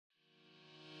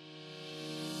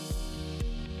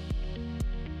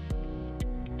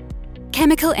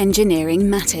Chemical engineering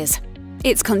matters.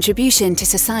 Its contribution to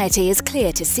society is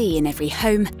clear to see in every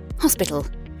home, hospital,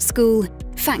 school,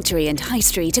 factory and high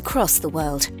street across the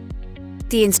world.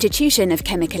 The Institution of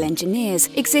Chemical Engineers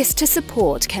exists to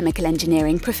support chemical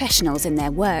engineering professionals in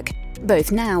their work,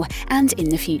 both now and in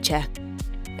the future.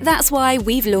 That's why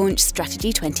we've launched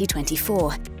Strategy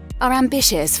 2024, our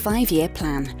ambitious 5-year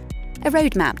plan, a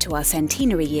roadmap to our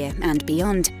centenary year and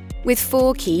beyond, with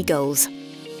 4 key goals.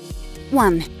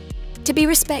 1. To be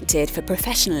respected for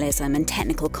professionalism and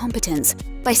technical competence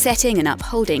by setting and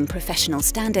upholding professional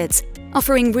standards,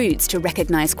 offering routes to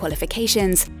recognise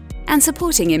qualifications, and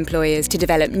supporting employers to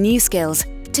develop new skills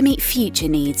to meet future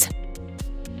needs.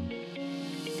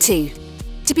 2.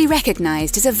 To be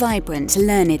recognised as a vibrant,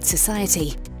 learned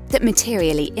society that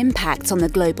materially impacts on the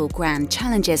global grand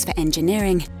challenges for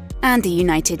engineering and the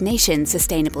United Nations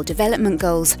Sustainable Development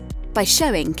Goals by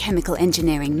showing chemical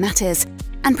engineering matters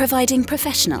and providing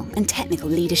professional and technical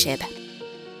leadership.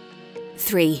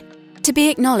 3. To be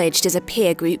acknowledged as a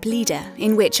peer group leader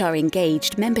in which our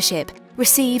engaged membership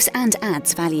receives and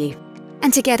adds value,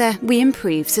 and together we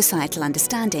improve societal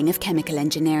understanding of chemical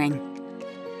engineering.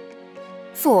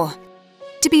 4.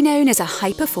 To be known as a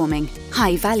high-performing,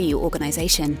 high-value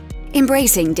organisation,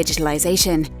 embracing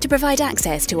digitalisation to provide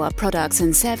access to our products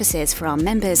and services for our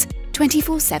members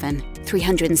 24/7,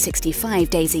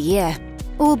 365 days a year,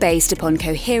 all based upon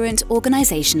coherent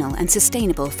organisational and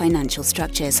sustainable financial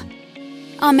structures.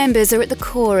 Our members are at the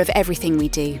core of everything we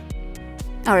do.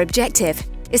 Our objective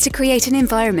is to create an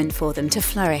environment for them to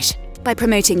flourish by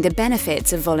promoting the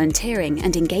benefits of volunteering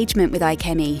and engagement with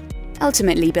IChemE,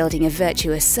 ultimately building a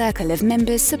virtuous circle of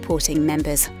members supporting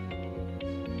members.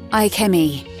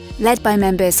 IChemE, led by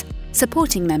members,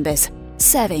 supporting members,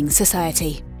 serving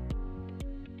society.